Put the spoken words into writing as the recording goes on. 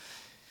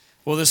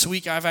Well, this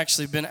week I've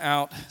actually been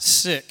out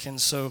sick, and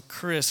so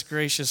Chris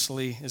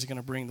graciously is going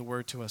to bring the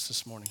word to us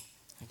this morning.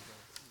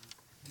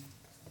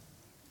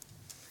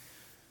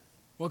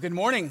 Well, good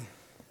morning.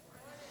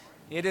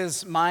 It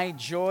is my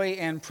joy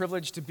and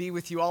privilege to be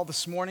with you all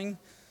this morning,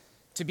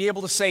 to be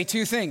able to say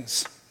two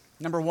things.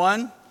 Number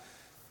one,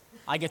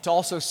 I get to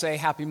also say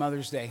Happy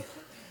Mother's Day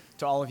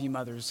to all of you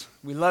mothers.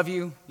 We love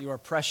you, you are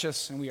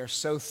precious, and we are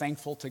so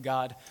thankful to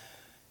God.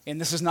 And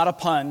this is not a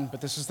pun,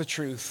 but this is the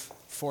truth,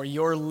 for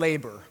your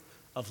labor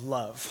of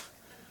love.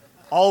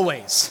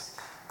 Always.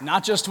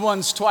 Not just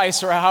once,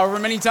 twice, or however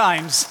many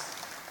times,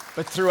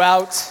 but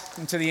throughout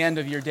and to the end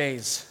of your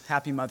days.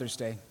 Happy Mother's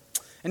Day.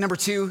 And number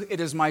two, it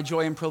is my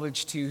joy and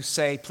privilege to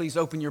say, please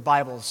open your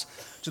Bibles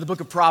to the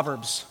book of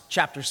Proverbs,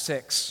 chapter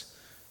 6.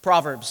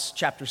 Proverbs,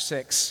 chapter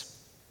 6.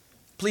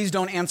 Please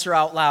don't answer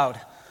out loud,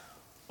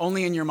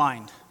 only in your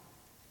mind.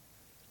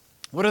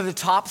 What are the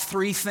top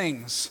 3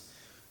 things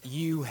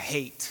you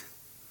hate?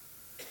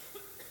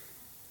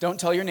 Don't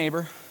tell your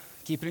neighbor.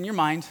 Keep it in your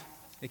mind.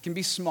 It can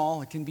be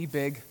small, it can be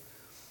big.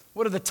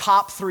 What are the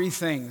top 3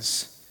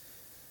 things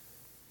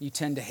you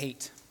tend to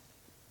hate?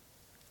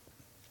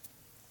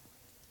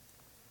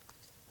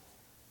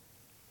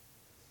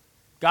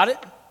 Got it?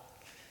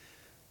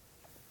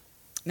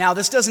 Now,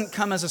 this doesn't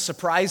come as a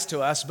surprise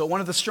to us, but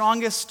one of the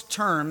strongest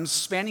terms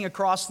spanning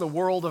across the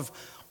world of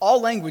all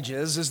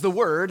languages is the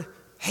word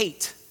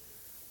hate.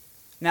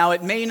 Now,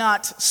 it may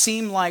not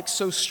seem like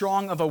so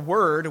strong of a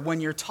word when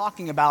you're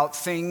talking about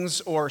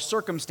things or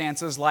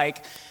circumstances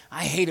like,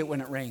 I hate it when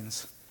it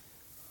rains.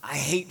 I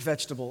hate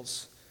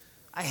vegetables.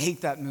 I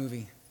hate that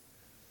movie.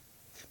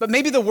 But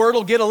maybe the word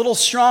will get a little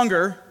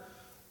stronger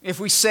if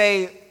we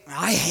say,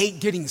 I hate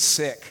getting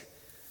sick.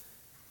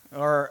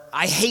 Or,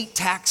 I hate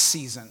tax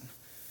season.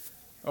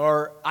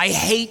 Or, I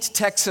hate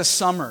Texas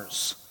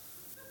summers.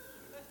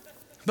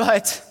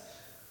 But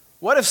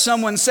what if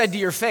someone said to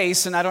your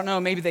face, and I don't know,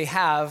 maybe they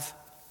have,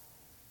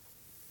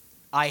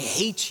 I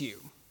hate you.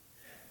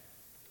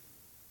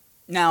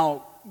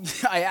 Now,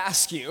 I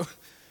ask you,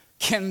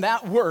 can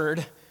that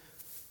word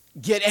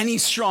get any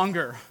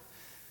stronger?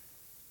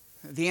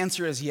 The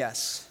answer is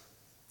yes.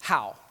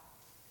 How?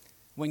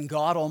 When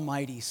God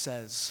Almighty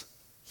says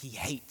He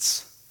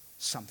hates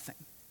something.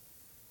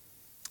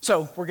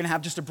 So, we're going to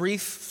have just a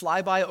brief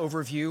flyby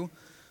overview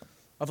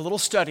of a little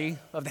study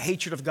of the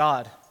hatred of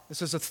God.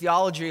 This is a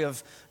theology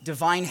of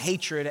divine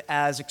hatred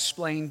as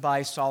explained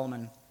by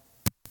Solomon.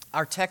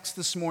 Our text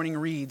this morning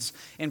reads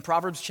in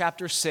Proverbs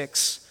chapter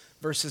 6,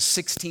 verses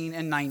 16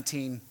 and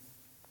 19.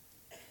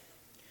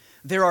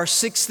 There are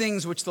 6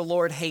 things which the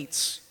Lord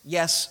hates,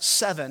 yes,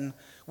 7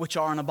 which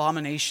are an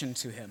abomination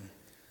to Him.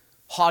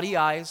 Haughty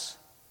eyes,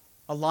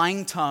 a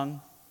lying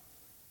tongue,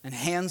 and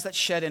hands that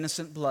shed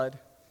innocent blood,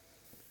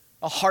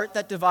 a heart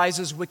that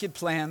devises wicked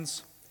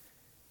plans,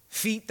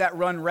 feet that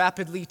run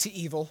rapidly to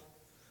evil,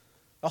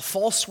 a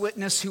false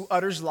witness who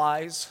utters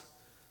lies,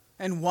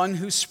 and one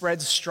who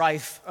spreads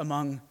strife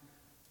among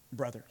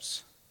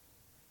brothers.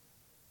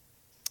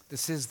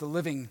 This is the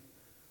living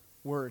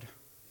Word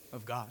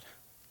of God.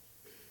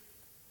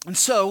 And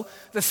so,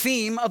 the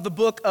theme of the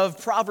book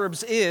of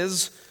Proverbs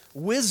is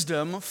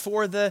wisdom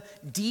for the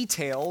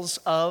details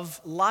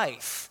of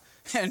life.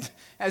 And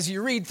as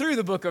you read through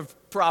the book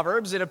of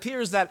Proverbs, it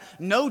appears that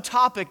no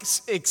topic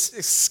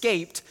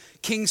escaped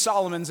King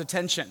Solomon's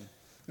attention.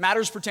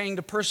 Matters pertaining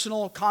to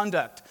personal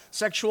conduct,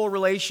 sexual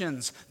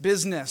relations,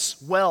 business,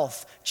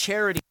 wealth,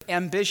 charity,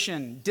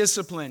 ambition,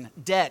 discipline,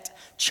 debt,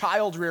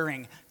 child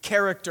rearing,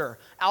 character,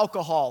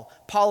 alcohol,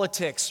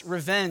 politics,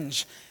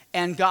 revenge,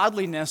 and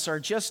godliness are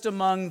just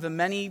among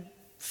the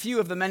few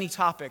of the many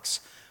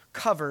topics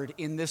covered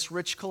in this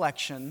rich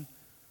collection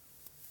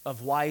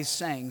of wise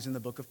sayings in the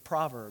book of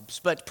Proverbs.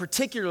 But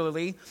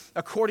particularly,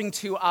 according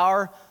to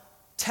our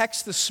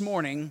text this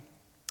morning,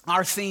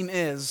 our theme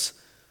is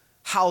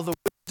how the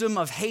wisdom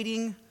of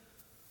hating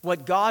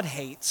what God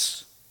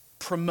hates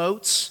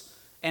promotes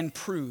and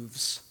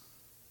proves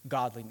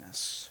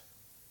godliness.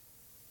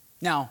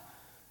 Now,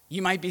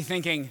 you might be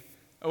thinking,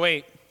 oh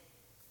wait,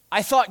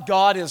 I thought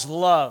God is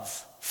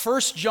love.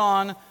 1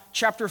 John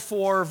chapter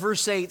 4,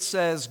 verse 8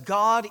 says,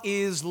 God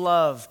is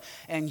love,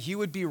 and you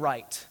would be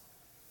right.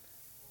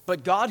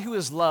 But God who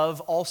is love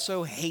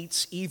also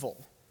hates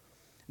evil.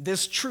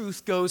 This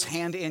truth goes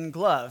hand in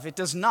glove. It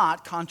does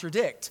not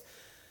contradict.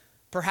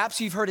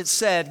 Perhaps you've heard it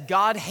said,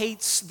 God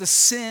hates the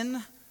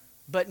sin,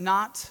 but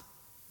not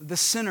the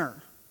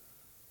sinner.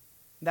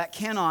 That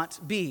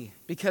cannot be,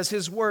 because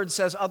His word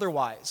says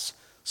otherwise.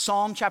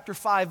 Psalm chapter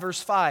 5,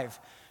 verse 5,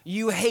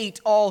 you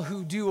hate all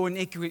who do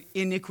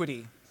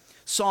iniquity.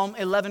 Psalm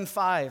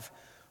 11:5,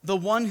 the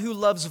one who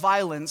loves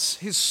violence,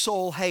 his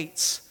soul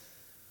hates.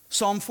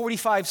 Psalm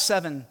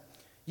 45:7,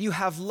 you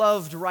have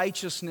loved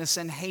righteousness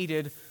and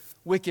hated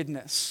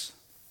wickedness.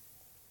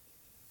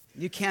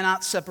 You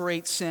cannot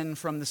separate sin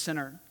from the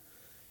sinner.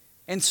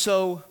 And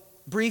so,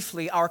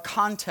 briefly, our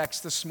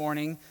context this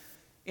morning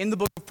in the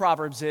book of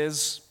Proverbs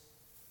is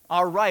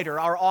our writer,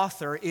 our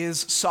author is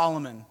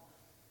Solomon.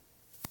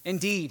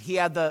 Indeed, he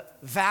had the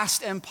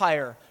vast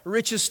empire,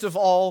 richest of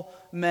all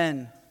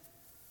men.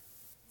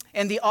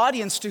 And the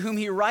audience to whom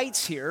he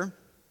writes here,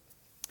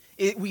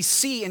 we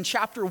see in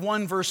chapter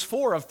 1, verse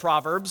 4 of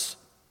Proverbs,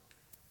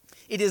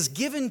 it is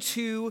given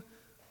to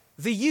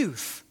the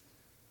youth.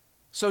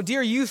 So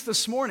dear youth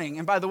this morning,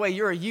 and by the way,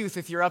 you're a youth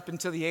if you're up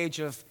until the age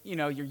of,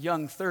 your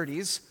young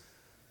 30s.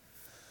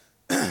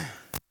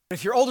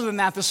 If you're older than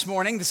that this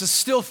morning, this is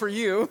still for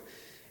you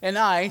and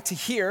I to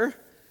hear.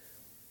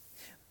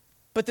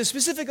 But the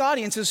specific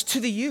audience is to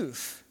the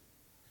youth.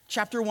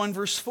 Chapter 1,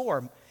 verse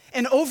 4.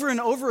 And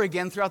over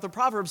again throughout the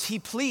Proverbs, he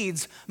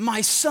pleads,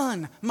 my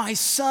son, my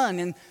son.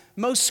 And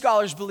most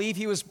scholars believe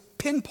he was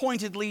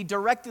pinpointedly,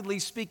 directly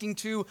speaking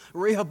to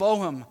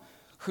Rehoboam,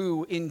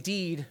 who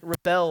indeed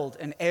rebelled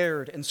and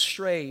erred and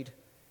strayed.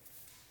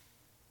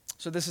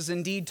 So this is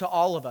indeed to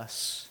all of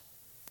us.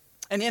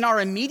 And in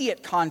our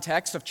immediate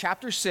context of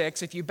chapter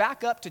 6, if you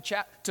back up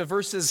to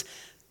verses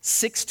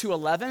 6 to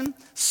 11,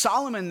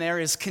 Solomon there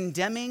is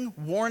condemning,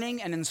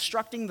 warning, and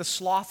instructing the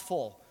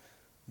slothful,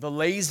 the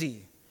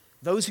lazy,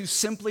 those who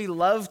simply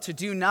love to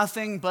do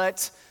nothing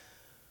but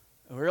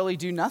really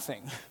do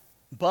nothing,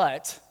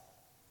 but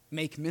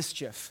make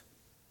mischief.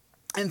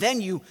 And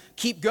then you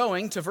keep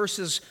going to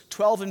verses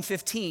 12 and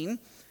 15.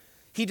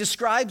 He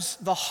describes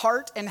the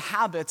heart and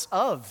habits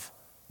of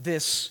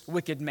this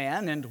wicked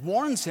man and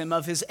warns him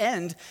of his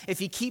end if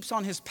he keeps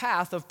on his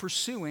path of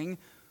pursuing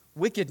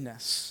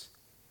wickedness.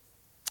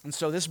 And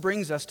so this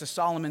brings us to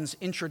Solomon's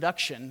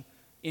introduction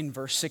in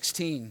verse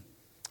 16,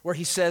 where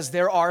he says,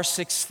 there are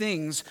 6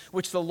 things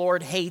which the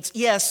Lord hates,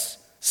 yes,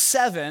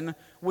 7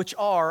 which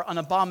are an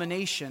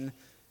abomination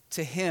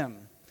to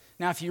him.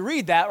 Now, if you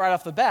read that right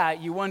off the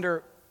bat, you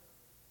wonder,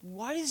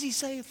 why does he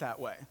say it that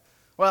way?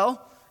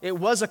 Well, it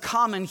was a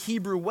common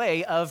Hebrew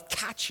way of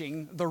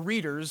catching the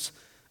reader's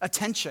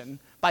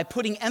attention by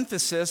putting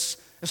emphasis,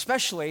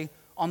 especially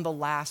on the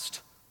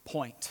last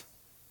point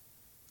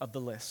of the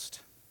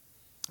list.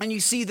 And you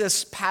see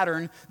this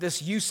pattern,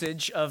 this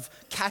usage of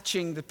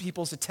catching the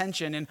people's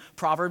attention in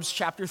Proverbs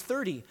chapter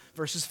 30,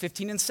 verses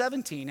 15 and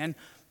 17, and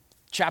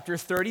chapter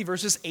 30,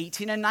 verses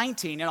 18 and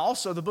 19. And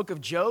also the book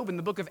of Job and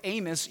the book of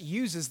Amos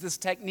uses this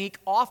technique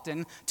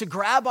often to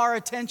grab our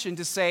attention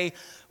to say,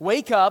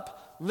 wake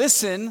up,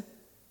 listen,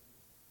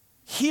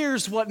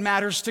 here's what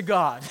matters to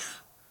God.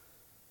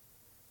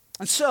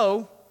 And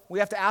so we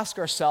have to ask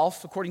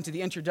ourselves, according to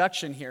the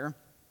introduction here,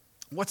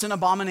 what's an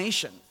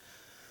abomination?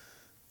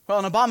 Well,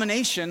 an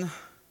abomination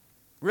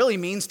really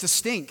means to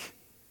stink,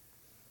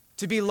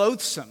 to be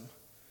loathsome,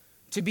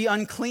 to be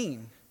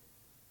unclean,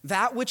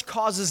 that which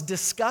causes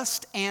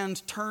disgust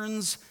and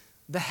turns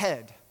the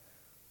head.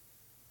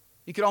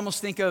 You could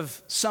almost think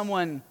of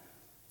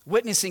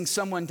witnessing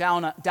someone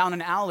down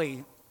an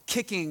alley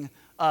kicking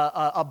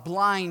a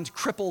blind,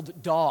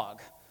 crippled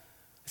dog.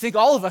 I think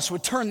all of us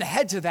would turn the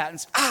head to that and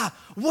say,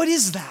 what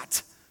is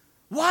that?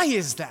 Why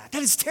is that?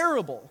 That is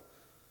terrible.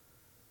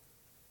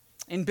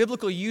 In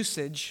biblical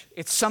usage,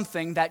 it's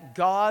something that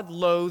God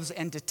loathes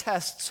and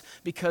detests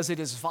because it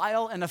is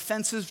vile and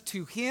offensive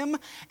to him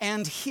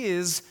and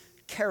his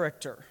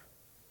character.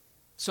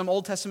 Some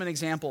Old Testament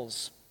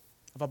examples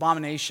of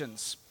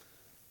abominations: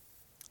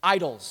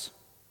 idols,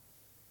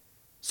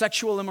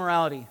 sexual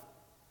immorality,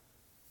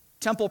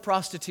 temple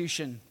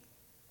prostitution,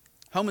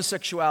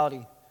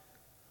 homosexuality,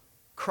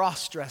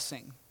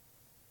 cross-dressing,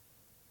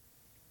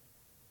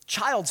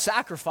 child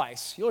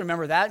sacrifice. You'll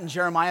remember that in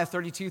Jeremiah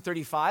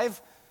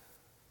 32:35.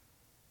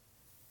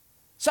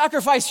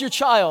 Sacrifice your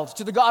child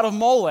to the god of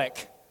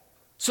Molech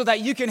so that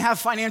you can have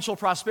financial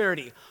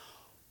prosperity.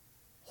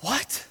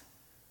 What?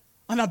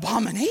 An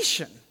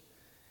abomination.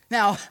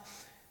 Now,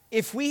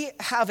 if we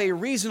have a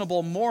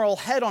reasonable moral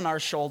head on our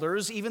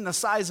shoulders, even the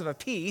size of a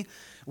pea,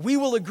 we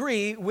will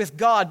agree with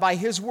God by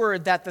his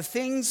word that the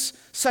things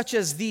such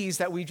as these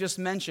that we just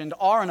mentioned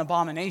are an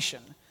abomination.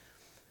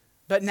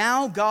 But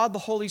now God, the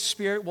Holy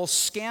Spirit, will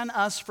scan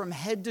us from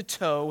head to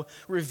toe,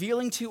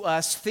 revealing to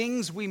us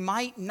things we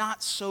might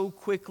not so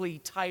quickly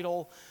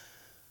title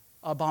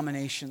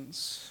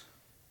abominations.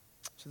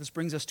 So this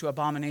brings us to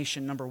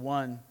abomination number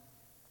 1.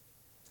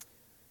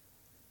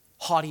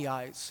 Haughty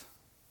eyes.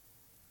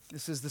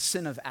 This is the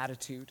sin of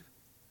attitude.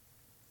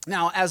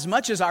 Now, as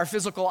much as our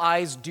physical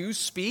eyes do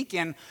speak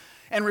and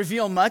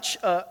reveal much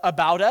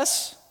about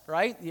us,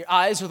 right? Your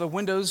eyes are the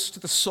windows to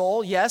the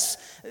soul, yes.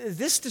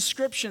 This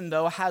description,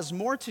 though, has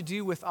more to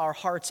do with our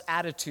heart's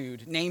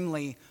attitude,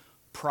 namely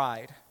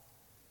pride.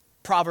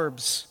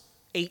 Proverbs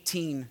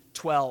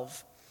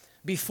 18:12.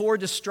 Before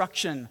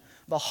destruction,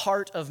 the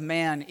heart of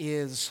man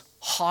is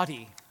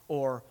haughty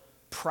or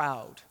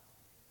proud.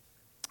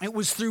 It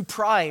was through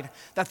pride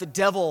that the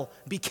devil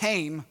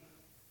became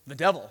the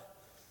devil.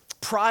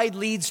 Pride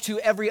leads to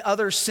every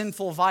other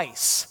sinful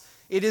vice.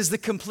 It is the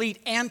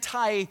complete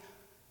anti-God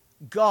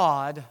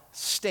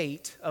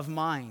state of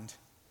mind.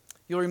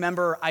 You'll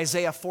remember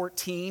Isaiah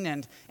 14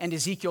 and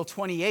Ezekiel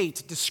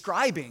 28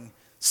 describing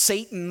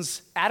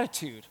Satan's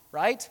attitude,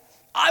 right?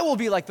 I will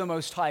be like the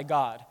Most High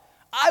God.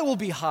 I will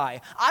be high.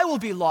 I will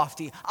be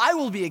lofty. I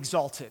will be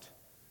exalted.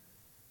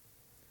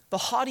 The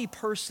haughty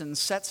person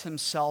sets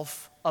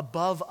himself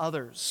above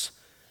others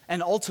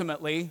and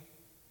ultimately,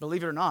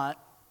 believe it or not,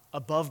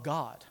 above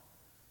God.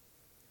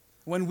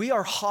 When we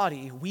are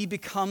haughty, we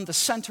become the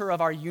center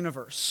of our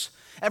universe.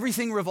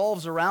 Everything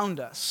revolves around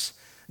us.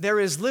 There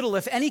is little,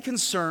 if any,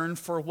 concern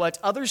for what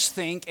others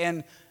think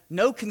and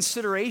no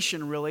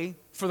consideration, really,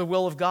 for the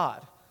will of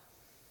God.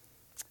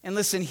 And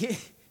listen,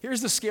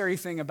 here's the scary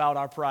thing about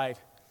our pride.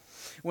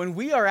 When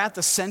we are at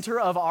the center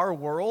of our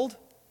world,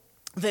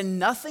 then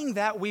nothing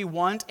that we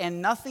want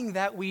and nothing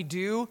that we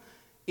do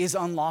is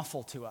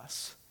unlawful to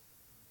us.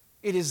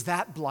 It is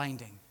that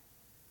blinding.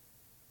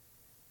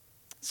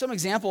 Some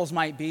examples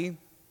might be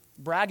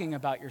bragging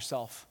about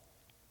yourself,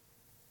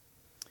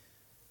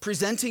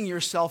 presenting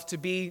yourself to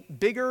be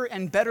bigger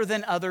and better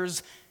than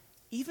others,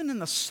 even in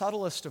the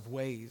subtlest of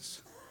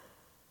ways,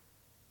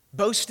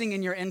 boasting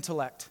in your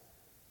intellect,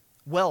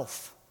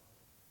 wealth,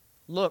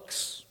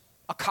 looks,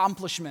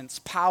 accomplishments,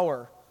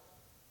 power,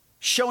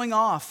 showing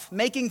off,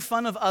 making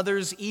fun of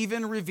others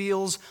even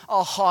reveals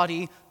a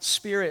haughty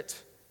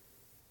spirit.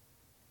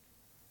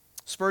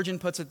 Spurgeon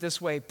puts it this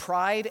way: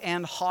 pride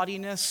and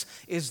haughtiness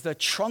is the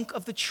trunk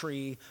of the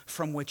tree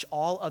from which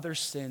all other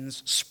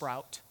sins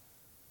sprout.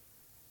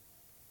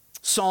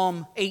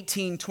 Psalm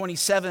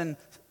 18:27,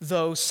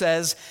 though,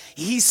 says,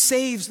 "He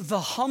saves the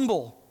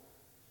humble,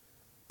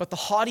 but the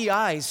haughty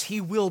eyes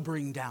he will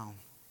bring down."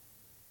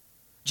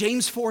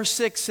 James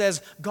 4:6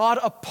 says, God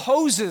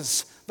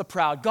opposes the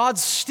proud. God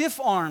stiff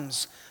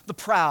arms the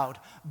proud,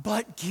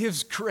 but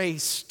gives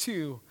grace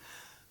to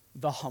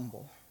the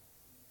humble.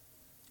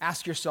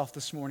 Ask yourself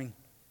this morning,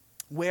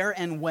 where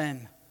and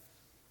when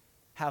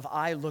have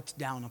I looked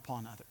down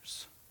upon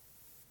others?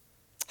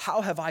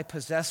 How have I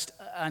possessed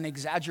an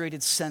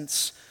exaggerated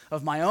sense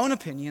of my own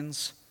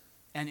opinions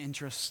and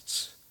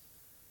interests?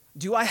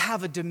 Do I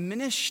have a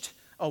diminished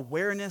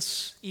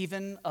awareness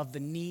even of the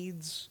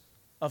needs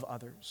of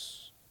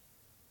others?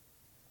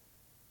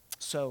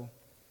 So,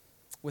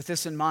 with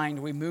this in mind,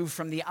 we move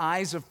from the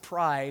eyes of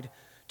pride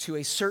to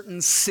a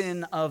certain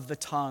sin of the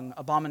tongue.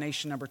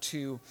 Abomination number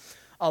 2,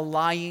 a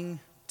lying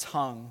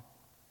tongue.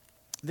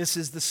 This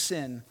is the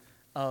sin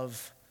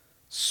of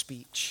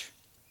speech.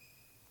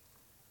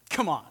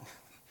 Come on.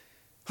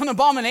 An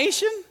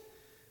abomination?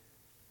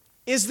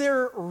 Is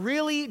there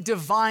really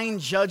divine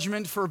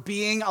judgment for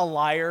being a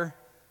liar?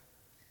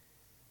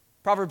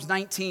 Proverbs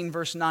 19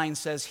 verse 9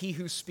 says, "He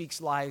who speaks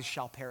lies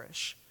shall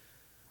perish."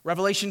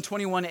 Revelation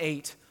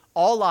 21:8,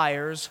 "All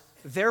liars,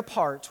 their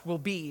part will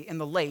be in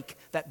the lake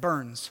that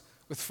burns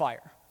with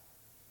fire."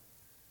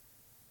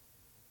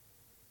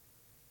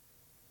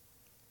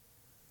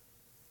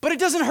 But it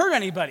doesn't hurt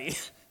anybody.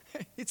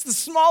 It's the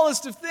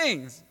smallest of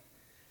things.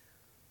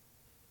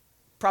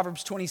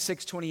 Proverbs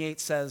 26:28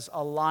 says,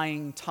 "A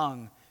lying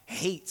tongue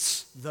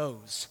hates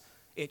those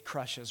it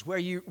crushes."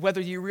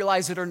 Whether you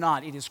realize it or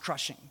not, it is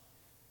crushing.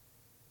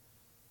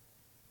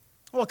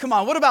 Well, come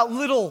on, what about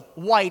little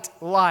white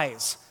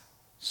lies?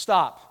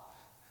 Stop.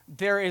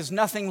 There is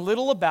nothing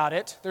little about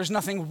it. There's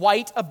nothing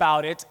white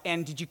about it.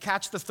 And did you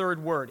catch the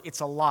third word?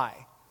 It's a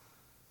lie.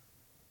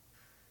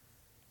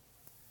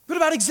 What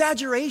about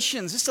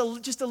exaggerations? Just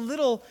a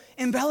little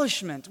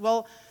embellishment.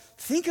 Well,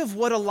 think of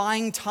what a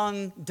lying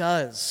tongue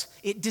does.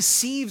 It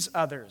deceives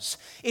others.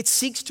 It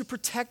seeks to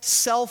protect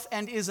self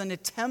and is an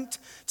attempt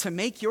to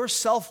make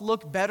yourself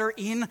look better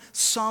in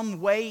some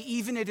way,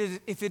 even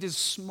if it is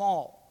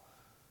small.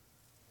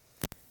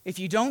 If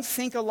you don't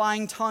think a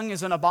lying tongue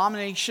is an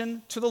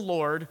abomination to the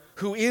Lord,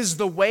 who is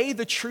the way,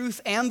 the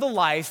truth, and the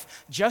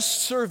life,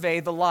 just survey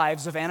the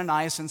lives of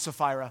Ananias and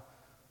Sapphira.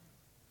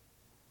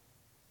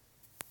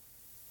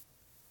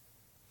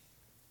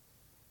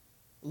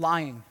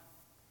 Lying.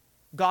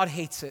 God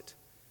hates it.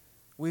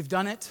 We've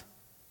done it.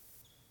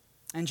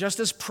 And just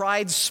as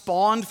pride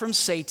spawned from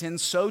Satan,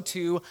 so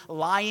too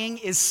lying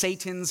is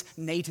Satan's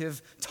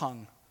native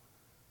tongue.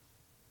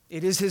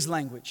 It is his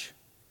language.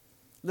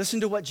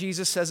 Listen to what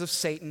Jesus says of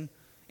Satan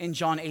in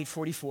John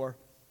 8:44.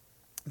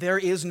 "There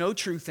is no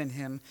truth in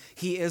him.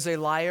 He is a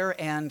liar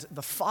and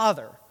the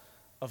father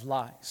of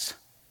lies."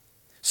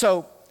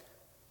 So,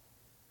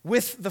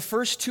 with the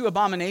first two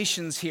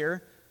abominations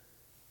here,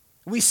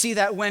 we see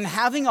that when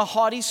having a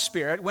haughty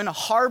spirit, when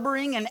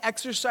harboring and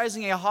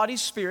exercising a haughty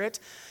spirit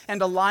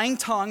and a lying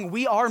tongue,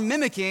 we are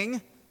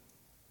mimicking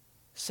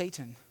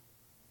Satan.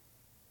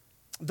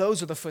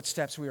 Those are the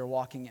footsteps we are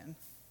walking in.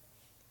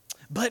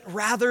 But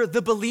rather,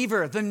 the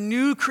believer, the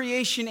new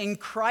creation in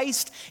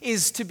Christ,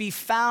 is to be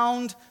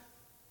found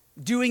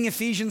doing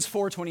Ephesians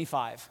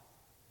 4:25.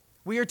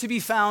 We are to be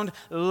found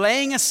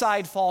laying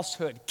aside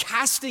falsehood,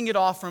 casting it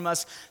off from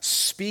us,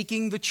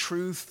 speaking the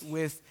truth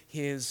with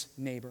his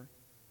neighbor.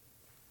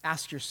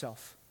 Ask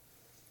yourself,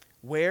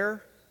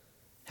 where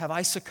have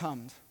I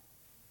succumbed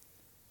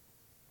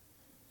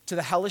to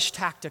the hellish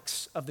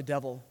tactics of the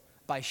devil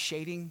by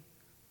shading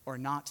or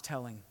not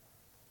telling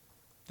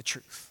the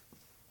truth?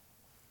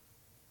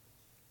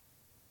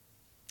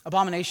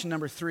 Abomination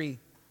number 3.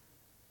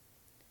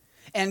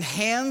 And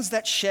hands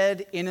that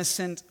shed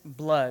innocent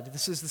blood.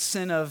 This is the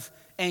sin of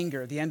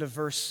anger, the end of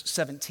verse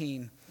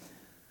 17.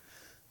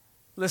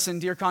 Listen,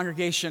 dear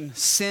congregation,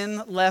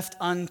 sin left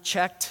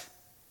unchecked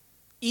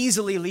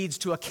easily leads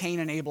to a Cain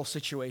and Abel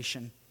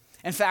situation.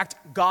 In fact,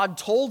 God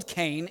told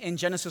Cain in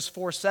Genesis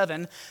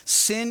 4:7,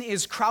 sin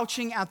is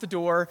crouching at the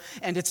door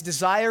and its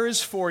desire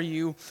is for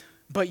you,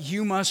 but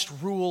you must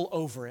rule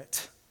over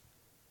it.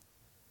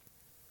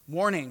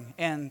 Warning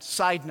and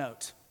side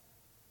note,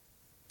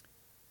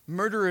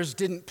 murderers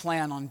didn't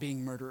plan on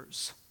being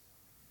murderers.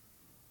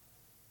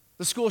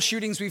 The school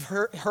shootings we've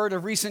heard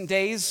of recent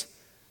days,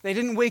 they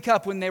didn't wake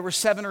up when they were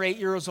 7 or 8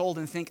 years old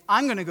and think,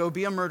 I'm going to go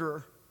be a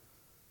murderer.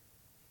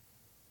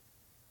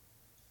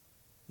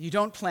 You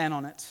don't plan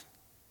on it.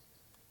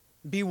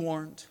 Be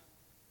warned.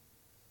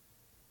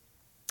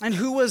 And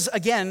who was,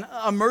 again,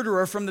 a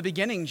murderer from the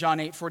beginning, John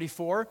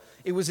 8:44?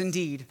 It was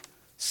indeed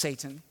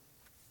Satan.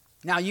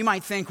 Now, you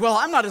might think, well,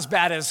 I'm not as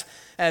bad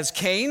as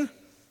Cain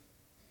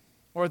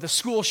or the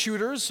school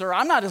shooters, or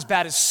I'm not as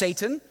bad as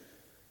Satan.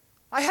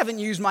 I haven't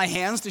used my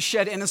hands to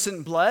shed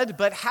innocent blood,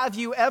 but have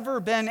you ever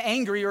been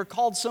angry or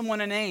called someone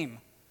a name?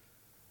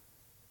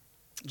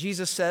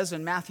 Jesus says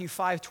in Matthew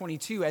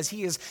 5:22, as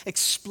he is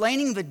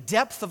explaining the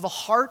depth of the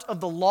heart of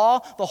the law,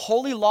 the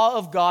holy law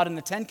of God in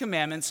the Ten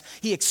Commandments,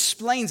 he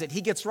explains it.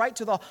 He gets right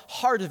to the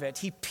heart of it.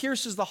 He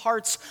pierces the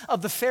hearts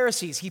of the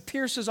Pharisees. He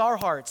pierces our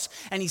hearts.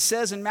 And he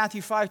says in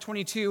Matthew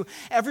 5:22,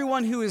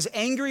 everyone who is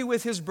angry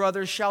with his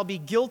brother shall be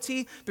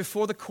guilty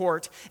before the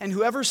court, and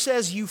whoever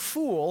says, you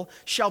fool,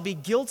 shall be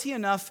guilty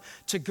enough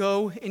to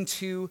go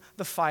into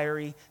the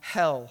fiery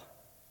hell.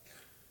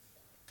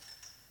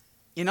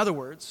 In other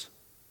words,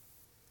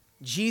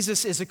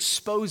 Jesus is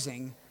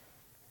exposing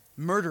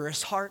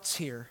murderous hearts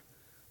here.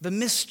 The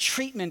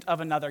mistreatment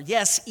of another.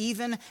 Yes,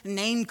 even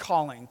name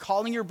calling.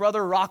 Calling your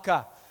brother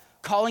Raka.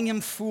 Calling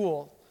him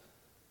fool.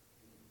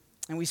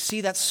 And we see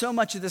that so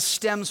much of this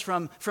stems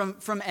from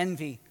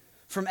envy,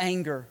 from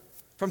anger,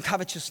 from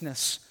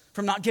covetousness,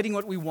 from not getting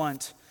what we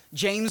want.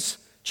 James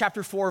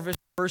chapter 4,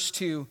 verse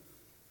 2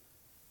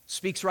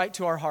 speaks right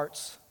to our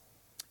hearts.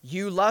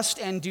 You lust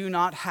and do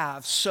not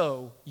have,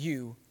 so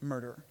you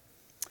murder.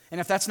 And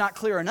if that's not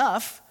clear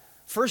enough,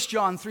 1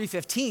 John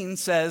 3:15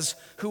 says,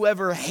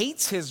 whoever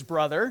hates his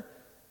brother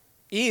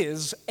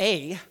is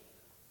a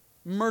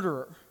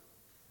murderer.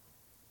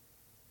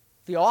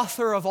 The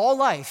author of all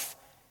life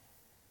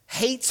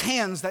hates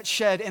hands that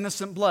shed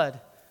innocent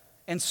blood,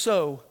 and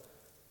so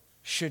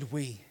should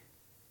we.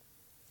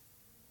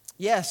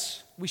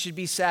 Yes, we should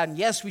be saddened.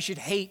 Yes, we should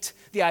hate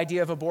the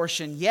idea of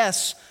abortion.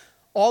 Yes,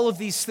 all of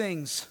these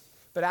things.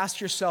 But ask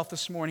yourself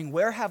this morning,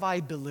 where have I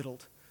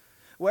belittled?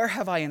 Where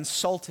have I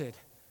insulted?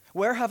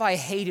 Where have I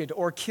hated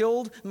or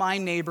killed my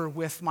neighbor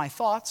with my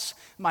thoughts,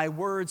 my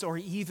words, or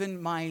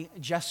even my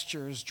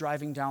gestures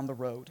driving down the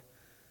road?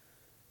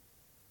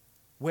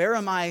 Where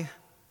am I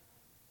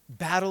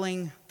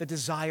battling the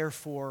desire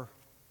for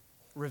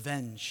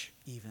revenge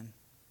even?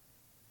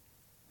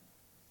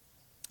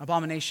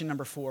 Abomination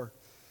number 4,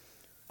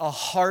 a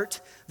heart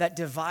that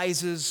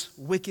devises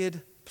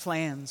wicked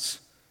plans.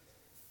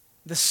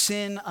 The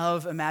sin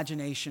of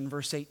imagination,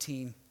 verse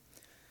 18.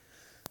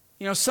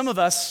 You know, some of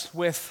us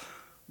with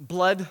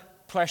blood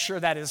pressure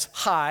that is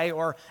high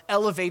or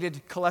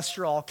elevated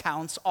cholesterol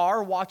counts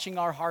are watching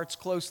our hearts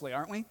closely,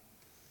 aren't we?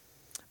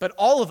 But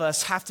all of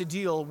us have to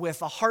deal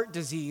with a heart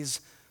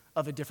disease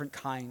of a different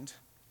kind.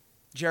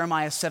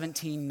 Jeremiah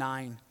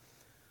 17:9.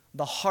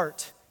 The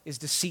heart is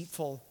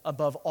deceitful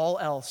above all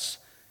else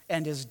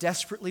and is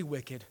desperately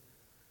wicked.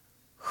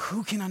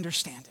 Who can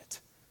understand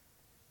it?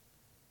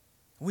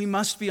 We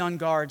must be on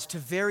guard to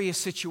various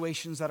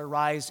situations that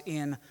arise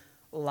in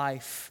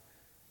life.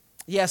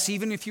 Yes,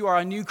 even if you are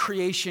a new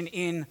creation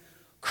in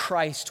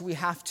Christ, we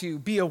have to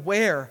be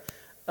aware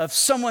of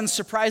someone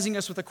surprising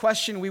us with a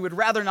question we would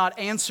rather not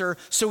answer,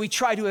 so we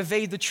try to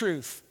evade the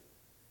truth.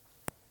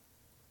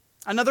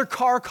 Another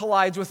car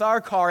collides with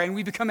our car and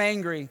we become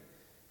angry.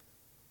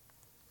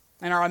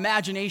 And our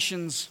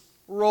imaginations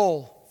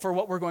roll for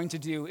what we're going to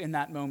do in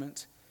that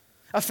moment.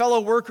 A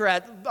fellow worker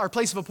at our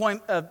place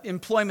of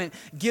employment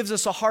gives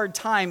us a hard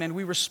time and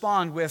we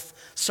respond with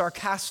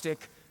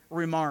sarcastic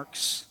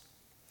remarks.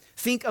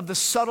 Think of the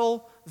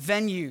subtle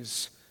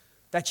venues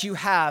that you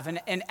have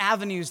and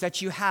avenues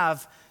that you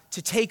have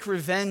to take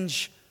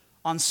revenge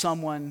on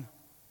someone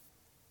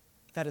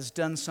that has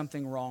done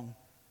something wrong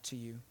to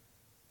you.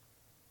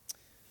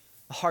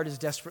 The heart is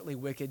desperately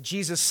wicked.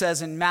 Jesus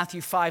says in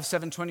Matthew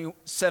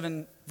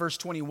 5:7 verse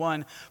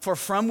 21, for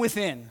from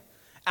within,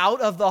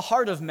 out of the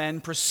heart of men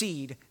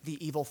proceed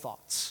the evil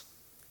thoughts.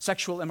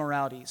 Sexual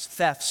immoralities,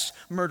 thefts,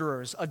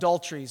 murderers,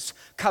 adulteries,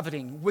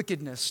 coveting,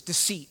 wickedness,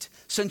 deceit,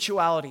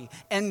 sensuality,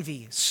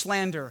 envy,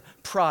 slander,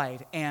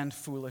 pride, and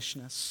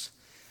foolishness.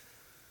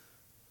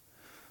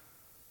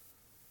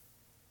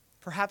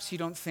 Perhaps you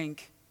don't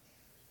think,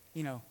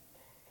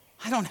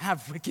 I don't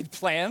have wicked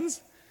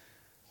plans.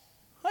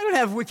 I don't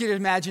have wicked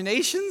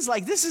imaginations.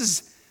 Like this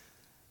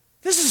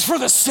is for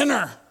the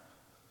sinner.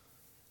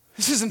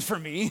 This isn't for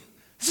me.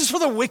 This is for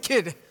the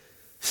wicked.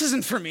 This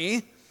isn't for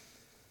me.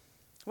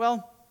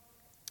 Well,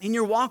 in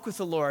your walk with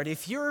the Lord,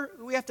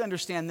 we have to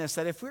understand this,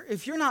 that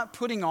if you're not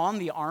putting on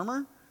the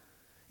armor,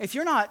 if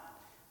you're not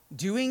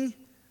doing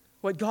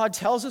what God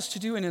tells us to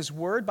do in His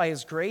Word by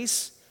His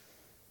grace,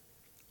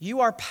 you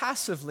are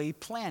passively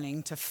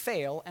planning to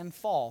fail and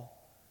fall.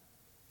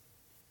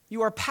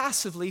 You are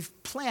passively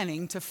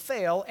planning to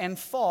fail and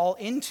fall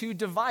into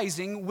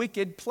devising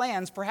wicked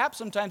plans. Perhaps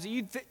sometimes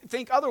you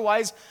think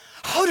otherwise.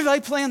 How did I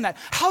plan that?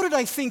 How did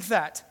I think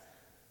that?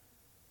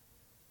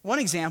 One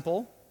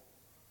example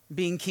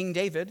being King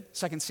David,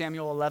 2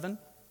 Samuel 11.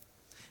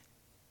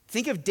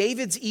 Think of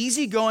David's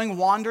easygoing,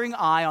 wandering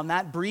eye on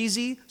that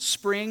breezy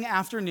spring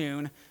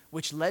afternoon,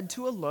 which led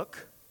to a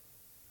look,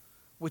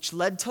 which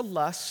led to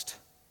lust,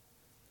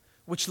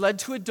 which led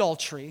to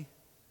adultery,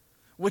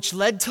 which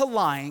led to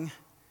lying,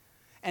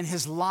 and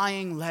his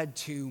lying led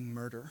to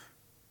murder.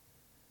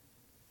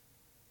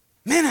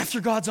 Man after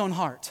God's own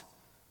heart.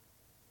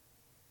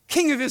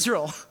 King of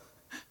Israel.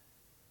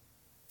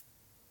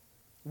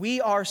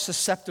 We are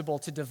susceptible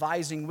to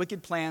devising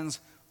wicked plans,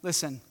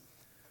 listen,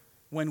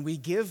 when we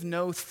give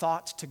no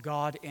thought to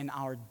God in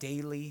our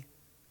daily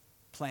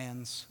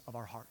plans of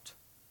our heart.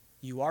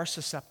 You are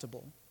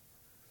susceptible.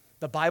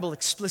 The Bible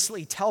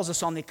explicitly tells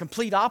us on the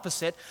complete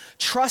opposite.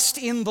 Trust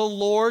in the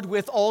Lord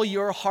with all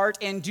your heart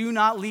and do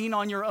not lean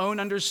on your own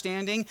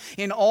understanding.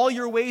 In all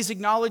your ways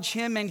acknowledge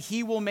him and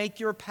he will make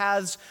your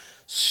paths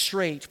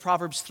straight.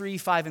 Proverbs 3,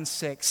 5, and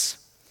 6.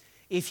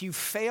 If you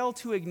fail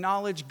to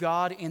acknowledge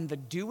God in the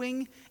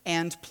doing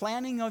and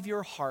planning of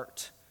your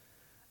heart,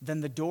 then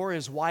the door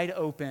is wide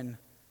open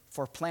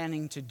for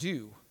planning to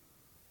do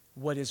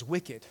what is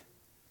wicked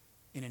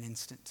in an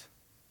instant.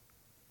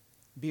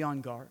 Be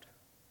on guard.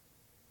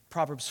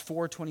 Proverbs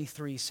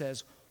 4:23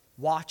 says,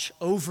 watch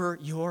over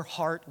your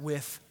heart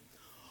with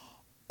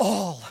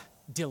all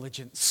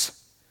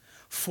diligence,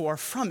 for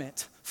from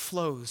it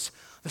flows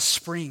the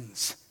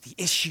springs, the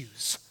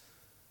issues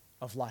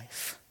of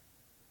life.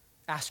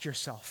 Ask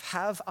yourself,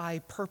 have I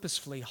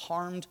purposefully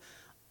harmed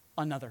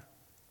another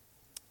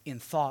in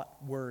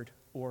thought, word,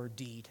 or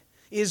deed?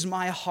 Is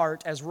my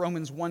heart, as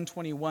Romans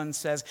 1:21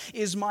 says,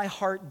 is my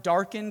heart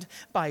darkened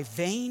by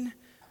vain,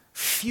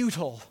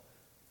 futile,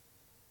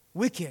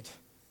 wicked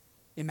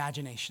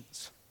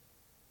imaginations?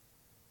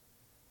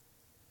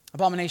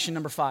 Abomination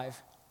number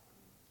 5.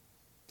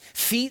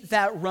 Feet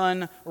that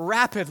run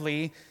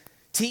rapidly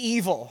to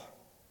evil.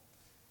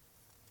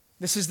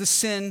 This is the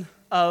sin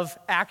of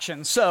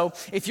action. So,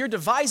 if you're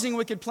devising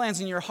wicked plans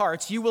in your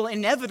hearts, you will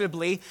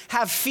inevitably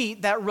have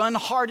feet that run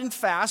hard and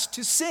fast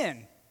to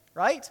sin,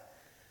 right?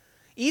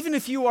 Even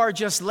if you are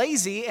just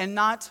lazy and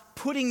not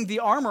putting the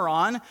armor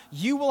on,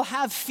 you will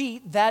have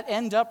feet that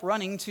end up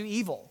running to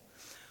evil.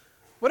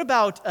 What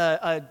about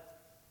a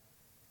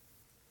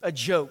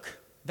joke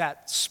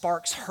that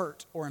sparks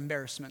hurt or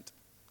embarrassment?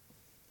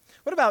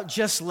 What about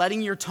just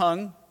letting your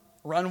tongue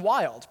run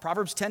wild?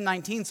 Proverbs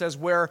 10:19 says,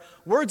 where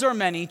words are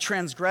many,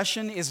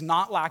 transgression is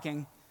not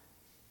lacking.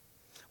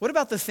 What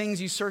about the things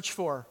you search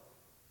for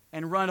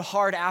and run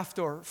hard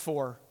after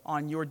for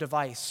on your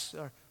device,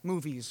 or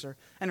movies, or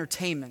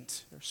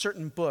entertainment, or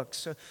certain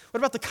books? What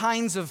about the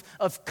kinds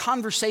of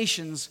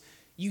conversations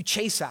you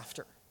chase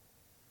after?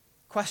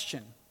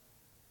 Question.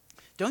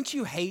 Don't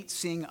you hate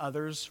seeing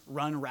others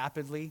run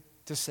rapidly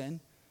to sin?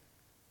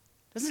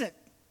 Doesn't it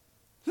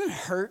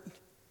hurt?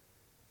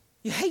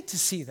 You hate to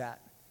see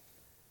that.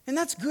 And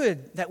that's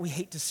good that we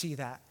hate to see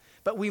that.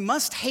 But we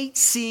must hate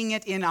seeing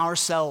it in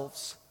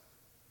ourselves.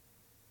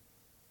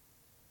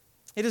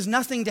 It is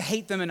nothing to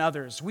hate them in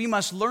others. We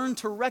must learn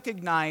to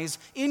recognize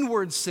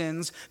inward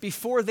sins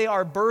before they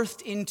are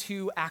birthed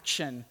into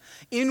action.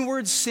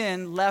 Inward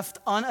sin left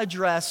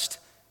unaddressed,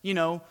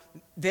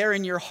 there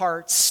in your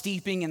heart,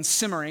 steeping and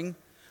simmering,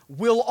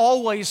 will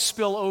always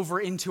spill over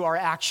into our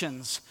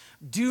actions.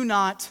 Do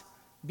not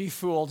be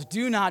fooled.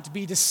 Do not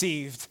be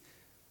deceived.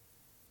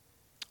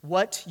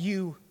 What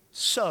you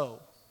sow,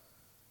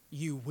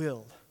 you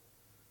will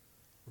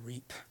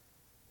reap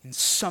in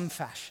some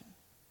fashion.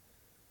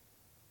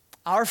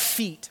 Our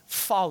feet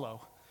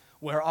follow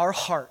where our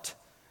heart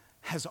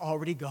has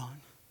already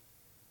gone.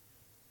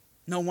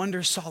 No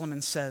wonder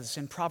Solomon says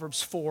in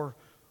Proverbs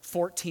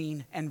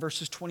 4:14 and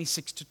verses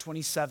 26 to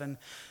 27,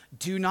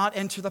 do not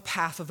enter the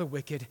path of the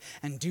wicked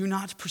and do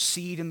not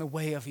proceed in the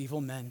way of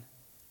evil men.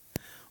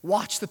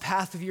 Watch the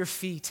path of your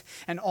feet,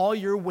 and all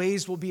your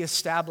ways will be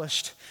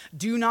established.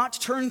 Do not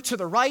turn to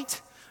the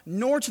right,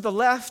 nor to the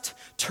left.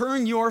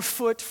 Turn your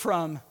foot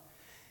from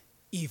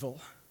evil.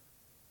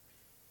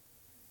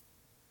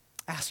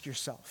 Ask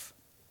yourself,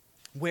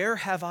 where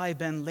have I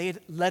been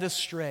led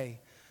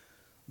astray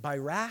by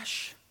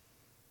rash,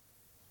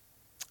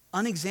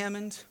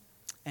 unexamined,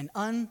 and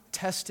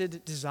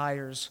untested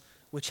desires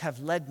which have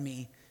led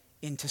me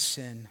into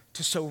sin,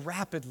 to so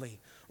rapidly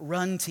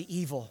run to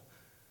evil,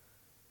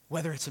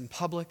 whether it's in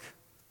public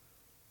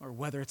or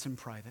whether it's in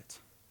private?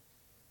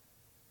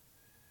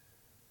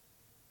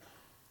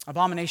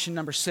 Abomination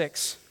number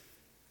 6,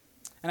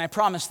 and I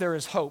promise there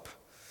is hope.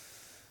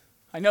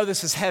 I know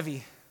this is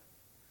heavy,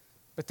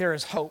 but there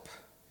is hope.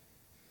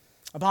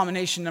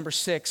 Abomination number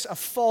 6, a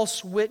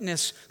false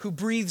witness who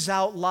breathes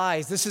out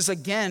lies. This is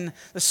again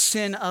the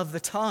sin of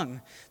the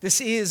tongue. This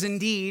is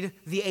indeed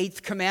the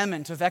 8th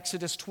commandment of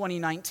Exodus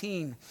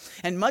 20:19.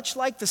 And much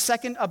like the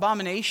second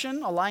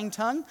abomination, a lying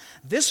tongue,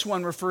 this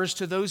one refers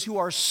to those who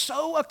are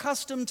so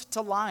accustomed to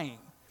lying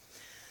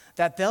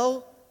that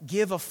they'll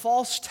give a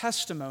false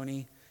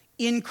testimony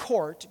in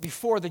court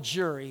before the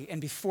jury and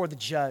before the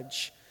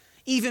judge,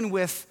 even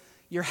with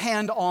your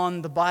hand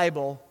on the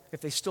Bible,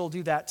 if they still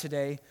do that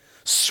today,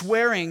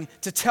 swearing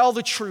to tell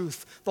the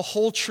truth, the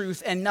whole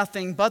truth, and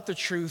nothing but the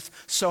truth,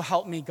 so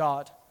help me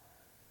God.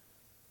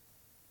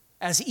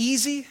 As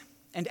easy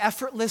and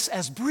effortless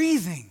as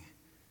breathing,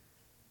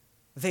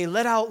 they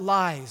let out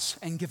lies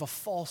and give a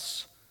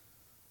false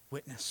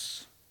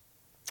witness.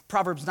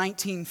 Proverbs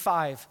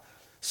 19:5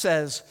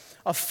 says,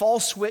 a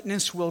false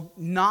witness will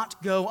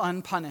not go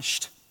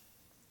unpunished,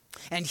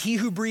 and he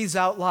who breathes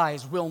out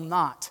lies will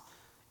not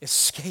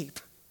escape.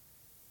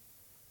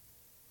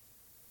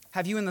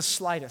 Have you in the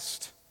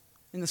slightest,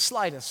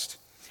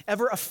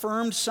 ever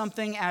affirmed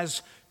something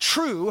as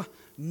true,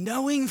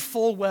 knowing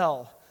full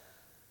well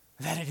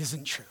that it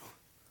isn't true?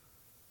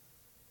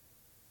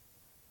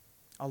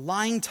 A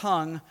lying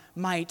tongue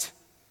might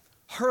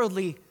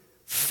hurriedly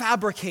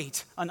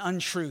fabricate an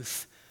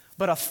untruth,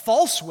 but a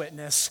false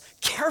witness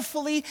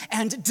carefully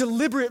and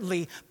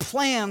deliberately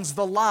plans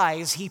the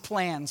lies he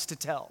plans to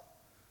tell.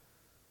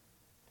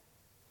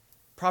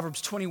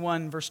 Proverbs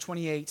 21, verse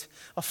 28,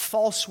 a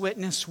false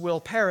witness will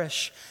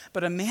perish,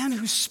 but a man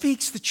who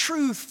speaks the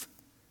truth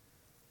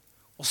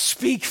will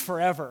speak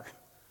forever.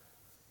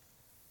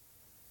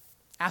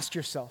 Ask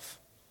yourself,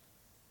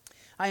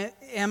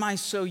 am I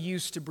so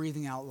used to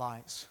breathing out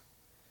lies?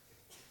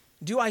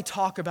 Do I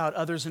talk about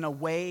others in a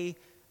way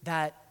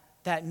that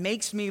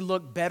makes me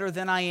look better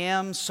than I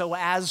am so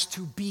as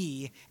to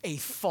be a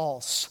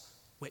false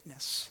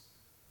witness?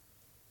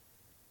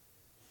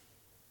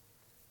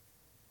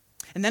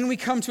 And then we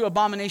come to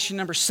abomination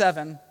number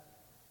 7.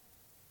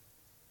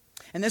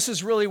 And this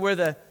is really where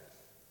the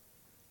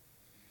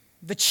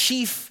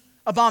chief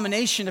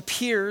abomination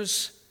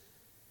appears.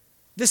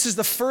 This is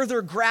the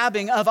further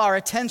grabbing of our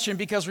attention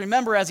because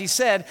remember, as he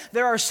said,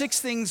 there are 6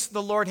 things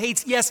the Lord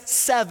hates. Yes,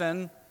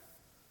 7.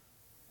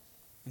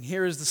 And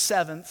here is the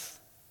 7th.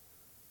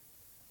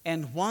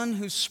 And one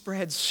who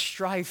spreads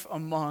strife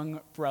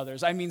among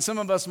brothers. I mean, some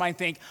of us might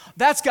think,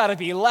 that's got to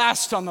be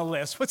last on the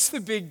list. What's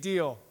the big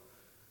deal?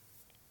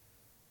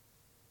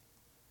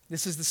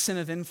 This is the sin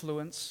of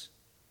influence.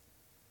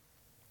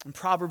 And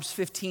Proverbs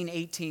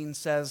 15:18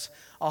 says,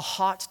 a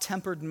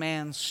hot-tempered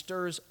man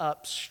stirs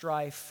up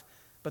strife,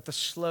 but the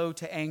slow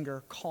to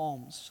anger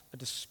calms a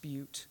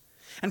dispute.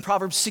 And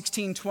Proverbs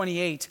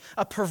 16:28,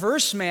 a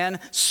perverse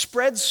man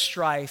spreads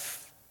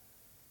strife,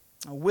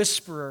 a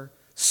whisperer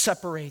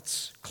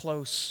separates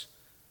close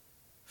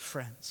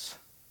friends.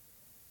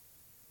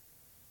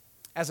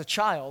 As a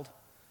child,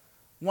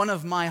 one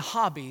of my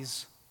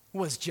hobbies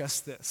was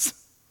just this.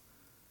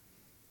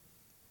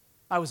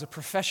 I was a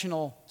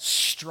professional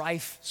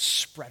strife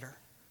spreader.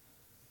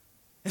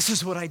 This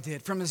is what I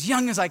did from as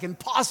young as I can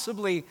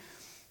possibly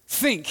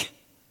think.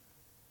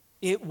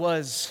 It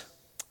was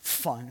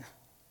fun.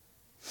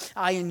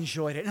 I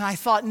enjoyed it, and I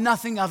thought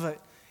nothing of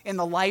it in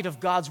the light of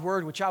God's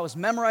word, which I was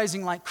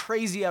memorizing like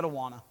crazy at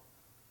Awana.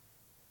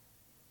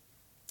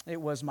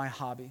 It was my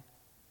hobby.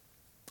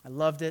 I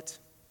loved it.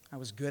 I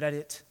was good at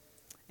it,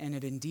 and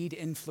it indeed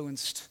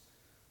influenced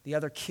the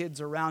other kids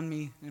around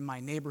me in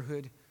my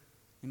neighborhood,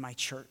 in my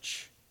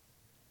church.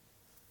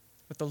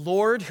 But the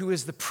Lord, who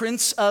is the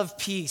Prince of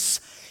Peace,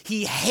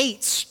 he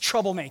hates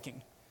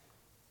troublemaking.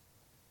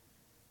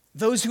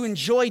 Those who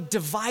enjoy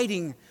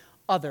dividing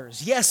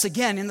others. Yes,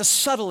 again, in the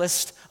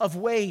subtlest of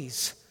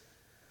ways.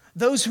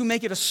 Those who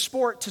make it a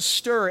sport to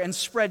stir and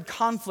spread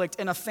conflict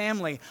in a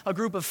family, a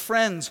group of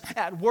friends,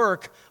 at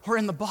work, or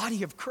in the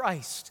body of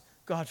Christ.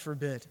 God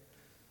forbid.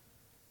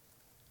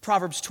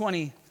 Proverbs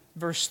 20,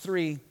 verse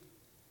 3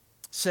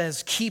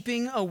 says,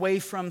 keeping away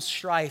from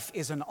strife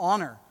is an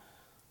honor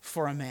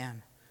for a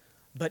man,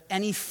 but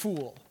any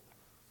fool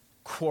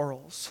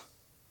quarrels.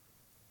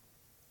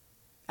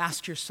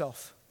 Ask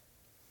yourself,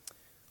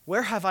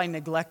 where have I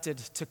neglected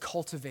to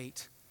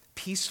cultivate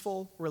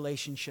peaceful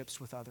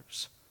relationships with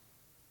others?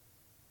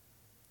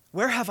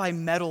 Where have I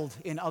meddled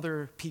in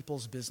other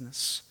people's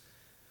business?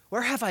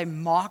 Where have I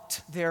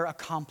mocked their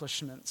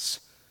accomplishments,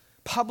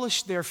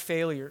 published their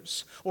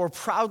failures, or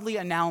proudly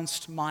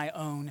announced my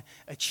own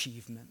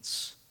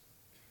achievements?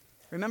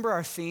 Remember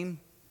our theme?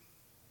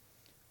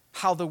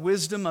 How the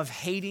wisdom of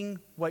hating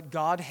what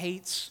God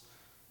hates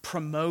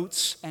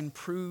promotes and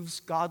proves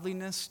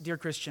godliness. Dear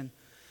Christian,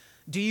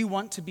 do you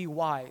want to be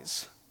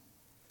wise?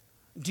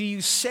 Do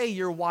you say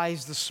you're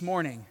wise this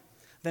morning?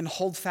 Then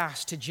hold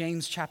fast to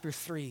James chapter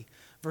 3,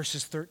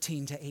 verses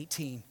 13 to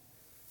 18.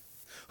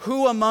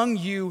 Who among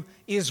you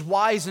is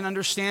wise and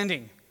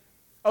understanding?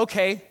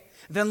 Okay,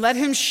 then let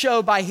him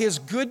show by his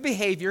good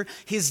behavior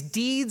his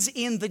deeds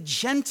in the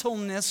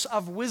gentleness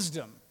of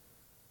wisdom.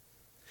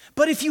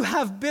 But if you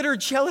have bitter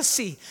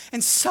jealousy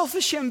and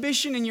selfish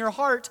ambition in your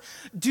heart,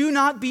 do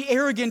not be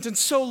arrogant and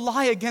so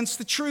lie against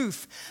the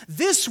truth.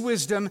 This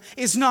wisdom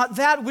is not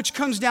that which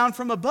comes down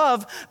from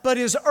above, but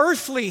is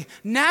earthly,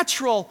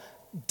 natural,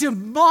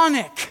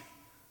 demonic.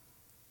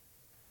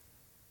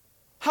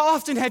 How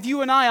often have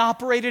you and I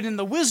operated in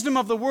the wisdom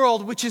of the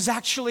world, which is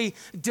actually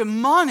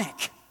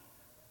demonic?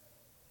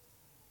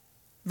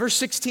 Verse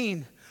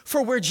 16,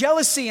 for where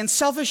jealousy and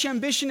selfish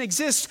ambition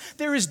exist,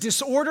 there is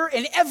disorder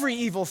in every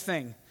evil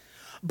thing.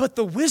 But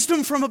the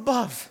wisdom from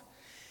above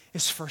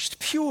is first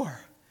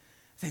pure,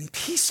 then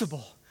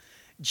peaceable,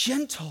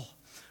 gentle,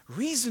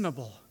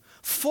 reasonable,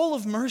 full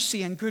of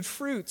mercy and good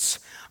fruits,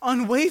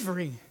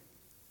 unwavering,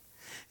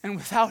 and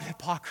without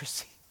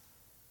hypocrisy.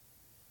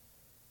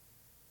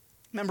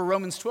 Remember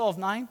Romans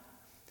 12:9?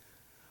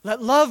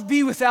 Let love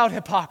be without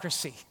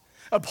hypocrisy.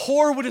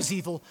 Abhor what is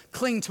evil,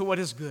 cling to what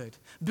is good.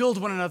 Build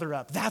one another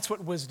up. That's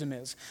what wisdom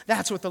is.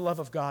 That's what the love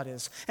of God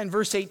is. And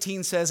verse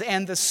 18 says,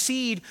 and the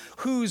seed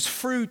whose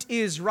fruit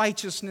is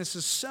righteousness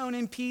is sown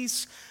in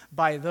peace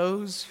by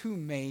those who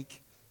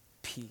make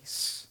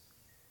peace.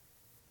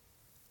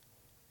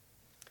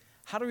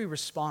 How do we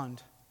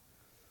respond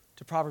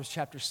to Proverbs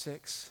chapter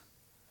 6?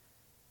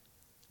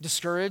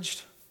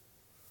 Discouraged?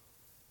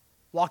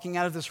 Walking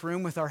out of this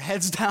room with our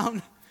heads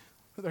down,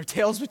 with our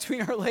tails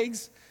between our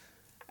legs?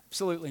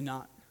 Absolutely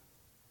not.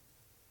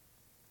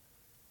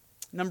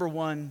 Number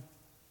one,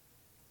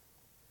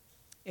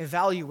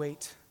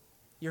 evaluate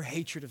your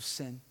hatred of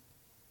sin.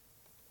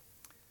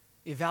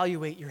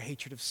 Evaluate your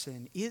hatred of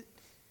sin.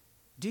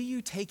 Do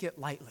you take it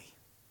lightly?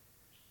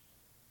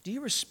 Do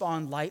you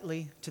respond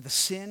lightly to the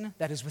sin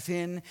that is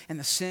within and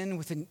the sin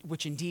within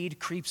which indeed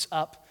creeps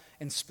up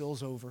and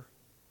spills over?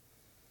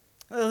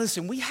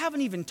 Listen, we haven't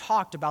even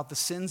talked about the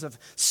sins of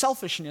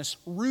selfishness,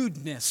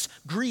 rudeness,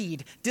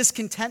 greed,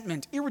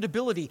 discontentment,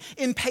 irritability,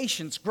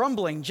 impatience,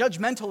 grumbling,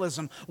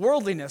 judgmentalism,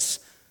 worldliness.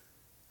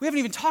 We haven't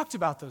even talked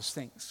about those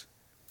things.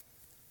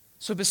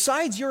 So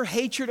besides your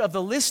hatred of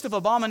the list of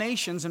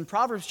abominations in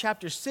Proverbs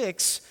chapter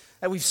 6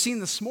 that we've seen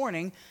this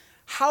morning,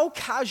 how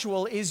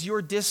casual is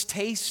your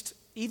distaste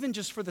even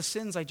just for the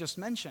sins I just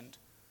mentioned?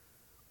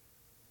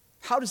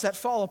 How does that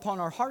fall upon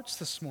our hearts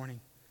this morning?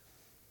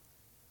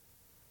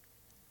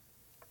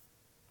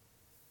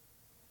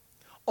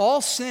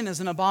 All sin is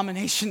an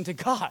abomination to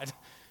God.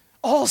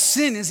 All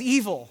sin is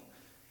evil.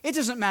 It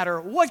doesn't matter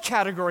what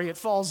category it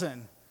falls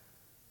in.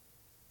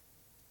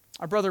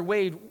 Our brother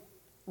Wade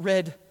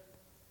read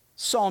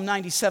Psalm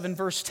 97,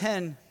 verse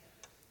 10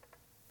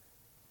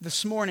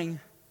 this morning.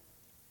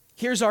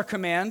 Here's our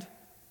command.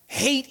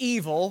 Hate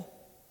evil,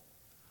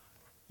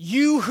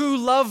 you who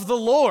love the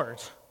Lord.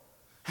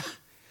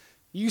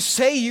 You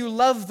say you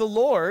love the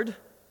Lord.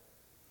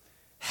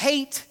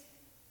 Hate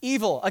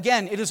evil.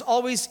 Again, it is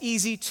always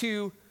easy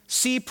to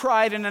see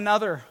pride in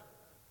another.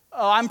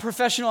 Oh, I'm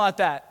professional at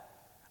that.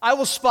 I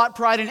will spot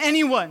pride in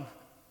anyone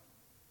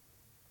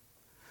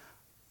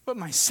but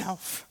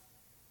myself.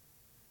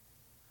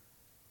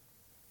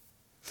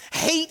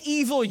 Hate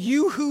evil,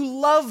 you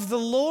who love the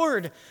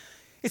Lord.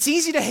 It's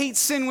easy to hate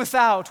sin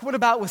without. What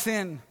about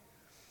within?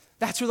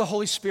 That's where the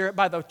Holy Spirit,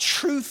 by the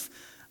truth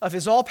of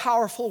his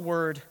all-powerful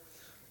word,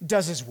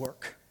 does his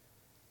work.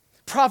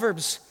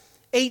 Proverbs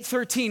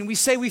 8:13, we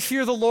say we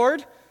fear the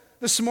Lord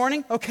this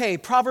morning. Okay,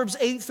 Proverbs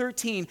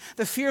 8:13,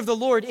 the fear of the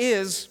Lord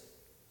is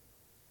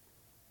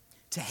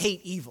to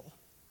hate evil.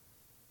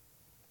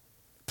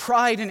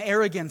 Pride and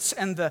arrogance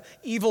and the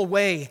evil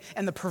way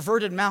and the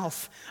perverted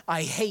mouth,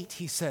 I hate,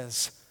 he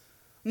says.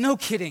 No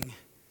kidding,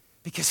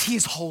 because he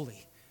is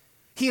holy.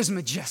 He is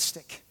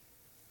majestic.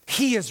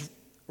 He is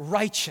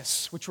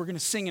righteous, which we're going to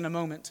sing in a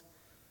moment.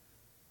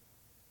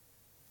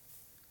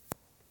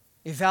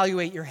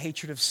 Evaluate your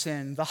hatred of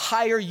sin. The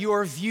higher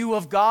your view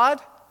of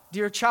God,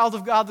 dear child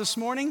of God this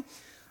morning,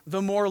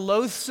 the more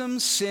loathsome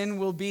sin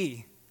will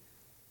be.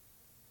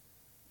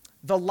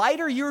 The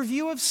lighter your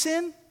view of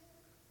sin,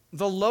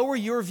 the lower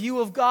your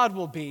view of God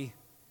will be.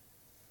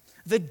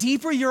 The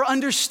deeper your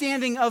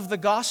understanding of the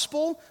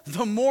gospel,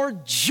 the more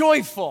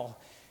joyful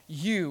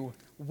you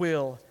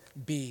will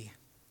be.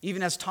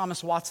 Even as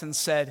Thomas Watson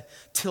said,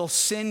 till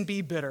sin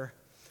be bitter,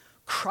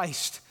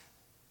 Christ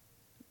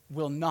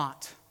will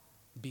not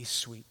be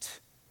sweet.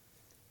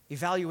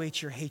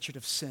 Evaluate your hatred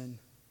of sin.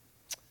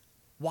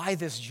 Why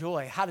this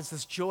joy? How does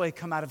this joy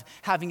come out of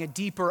having a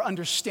deeper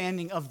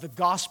understanding of the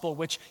gospel,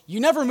 which you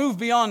never move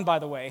beyond, by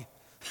the way?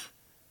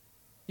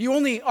 You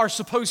only are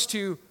supposed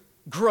to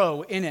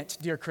grow in it,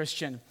 dear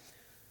Christian.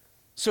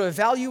 So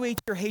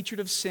evaluate your hatred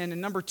of sin. And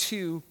number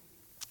two,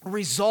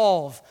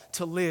 resolve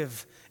to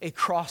live a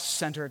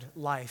cross-centered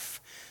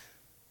life.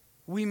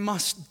 We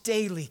must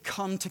daily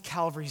come to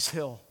Calvary's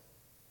Hill,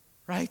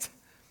 right?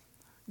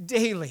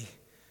 Daily,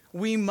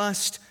 we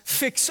must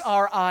fix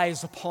our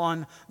eyes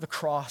upon the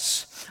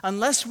cross.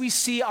 Unless we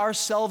see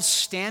ourselves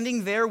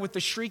standing there with the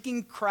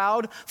shrieking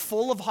crowd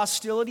full of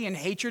hostility and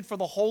hatred for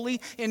the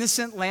holy,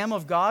 innocent Lamb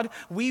of God,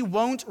 we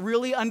won't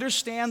really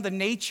understand the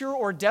nature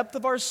or depth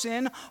of our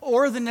sin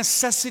or the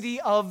necessity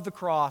of the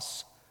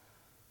cross.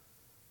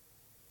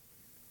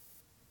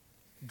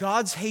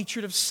 God's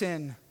hatred of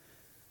sin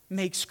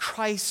makes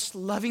Christ's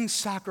loving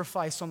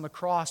sacrifice on the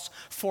cross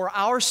for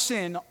our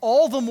sin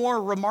all the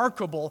more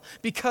remarkable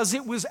because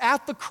it was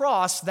at the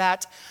cross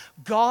that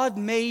God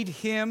made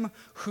him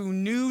who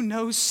knew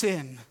no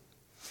sin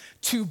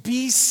to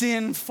be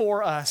sin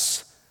for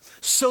us,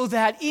 so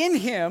that in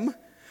him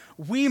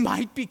we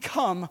might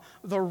become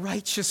the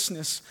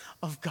righteousness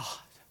of God.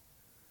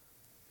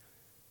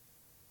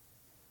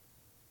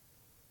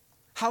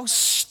 How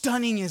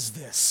stunning is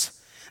this,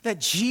 that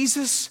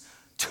Jesus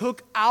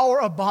took our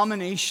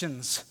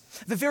abominations,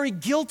 the very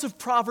guilt of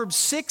Proverbs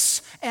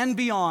 6 and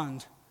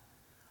beyond,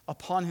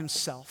 upon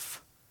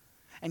himself,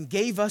 and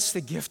gave us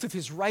the gift of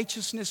his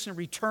righteousness in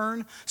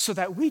return so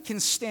that we can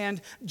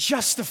stand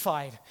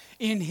justified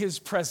in his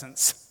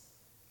presence.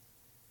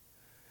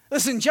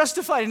 Listen,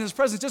 justified in his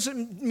presence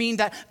doesn't mean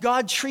that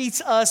God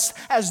treats us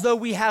as though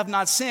we have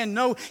not sinned.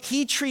 No,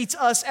 he treats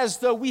us as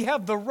though we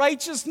have the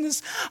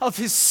righteousness of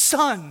his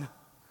Son.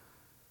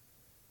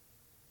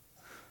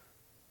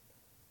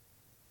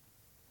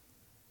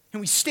 And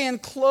we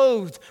stand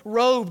clothed,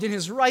 robed in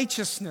his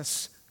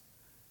righteousness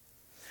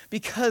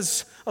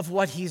because of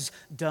what he's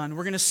done.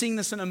 We're going to sing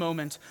this in a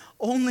moment.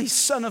 Only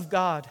Son of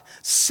God,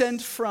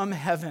 sent from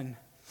heaven,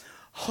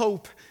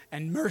 hope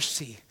and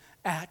mercy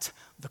at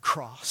the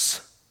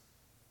cross.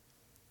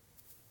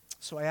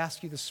 So I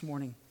ask you this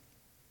morning,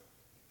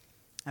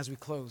 as we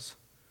close,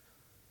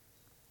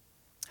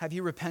 have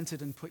you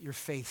repented and put your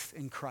faith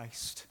in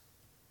Christ?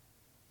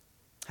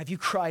 Have you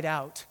cried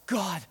out,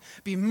 God,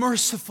 be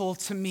merciful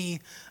to me,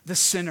 the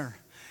sinner?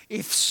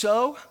 If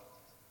so,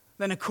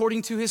 then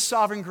according to his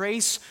sovereign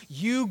grace,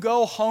 you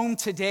go home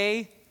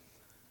today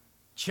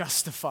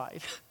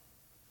justified.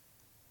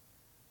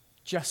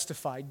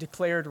 Justified,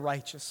 declared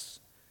righteous,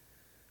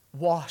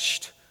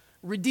 washed,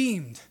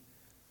 redeemed,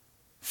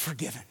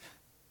 forgiven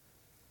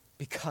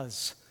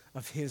because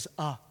of his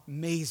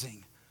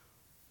amazing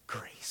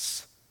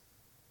grace.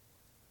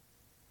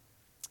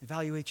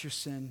 Evaluate your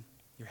sin,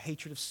 your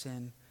hatred of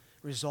sin.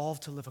 Resolve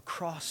to live a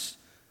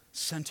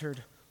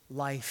cross-centered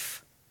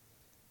life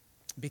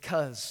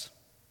because,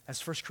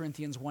 as 1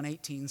 Corinthians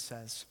 1:18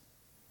 says,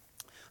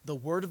 the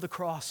word of the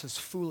cross is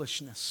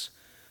foolishness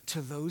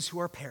to those who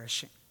are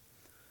perishing,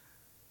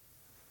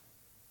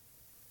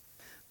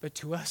 but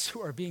to us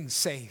who are being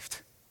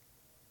saved,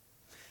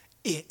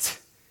 it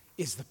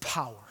is the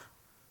power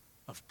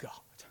of God.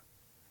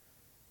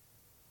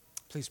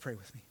 Please pray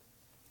with me.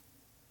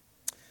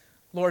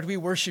 Lord, we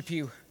worship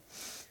you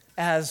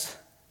as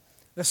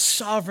the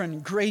sovereign,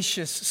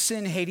 gracious,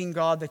 sin-hating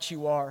God that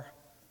you are.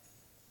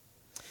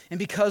 And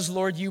because,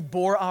 Lord, you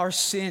bore our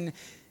sin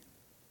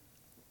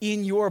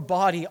in your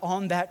body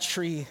on that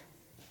tree,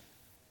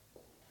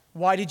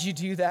 why did you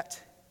do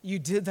that? You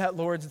did that,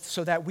 Lord,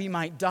 so that we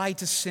might die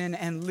to sin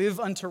and live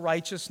unto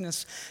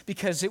righteousness,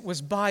 because it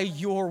was by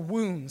your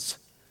wounds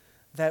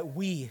that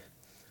we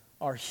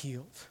are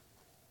healed.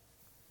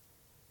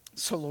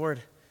 So,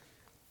 Lord,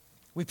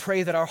 we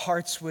pray that our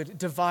hearts would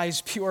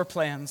devise pure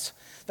plans,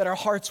 that our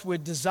hearts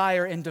would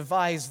desire and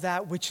devise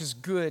that which is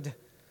good,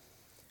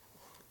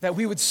 that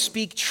we would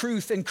speak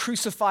truth and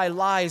crucify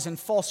lies and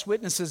false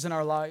witnesses in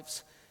our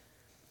lives.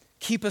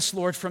 Keep us,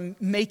 Lord, from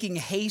making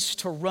haste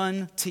to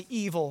run to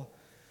evil.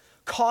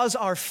 Cause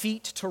our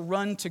feet to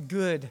run to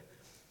good,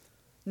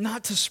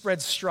 not to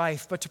spread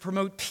strife, but to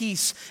promote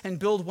peace and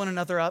build one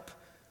another up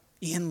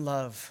in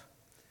love.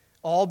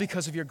 All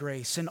because of your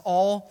grace and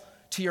all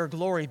to your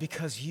glory,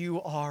 because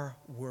you are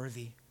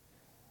worthy.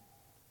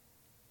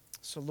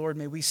 So, Lord,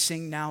 may we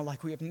sing now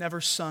like we have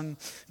never sung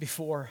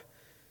before,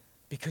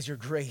 because your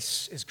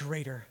grace is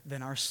greater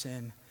than our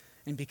sin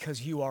and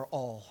because you are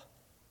all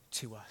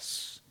to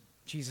us.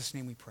 In Jesus'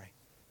 name we pray.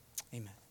 Amen.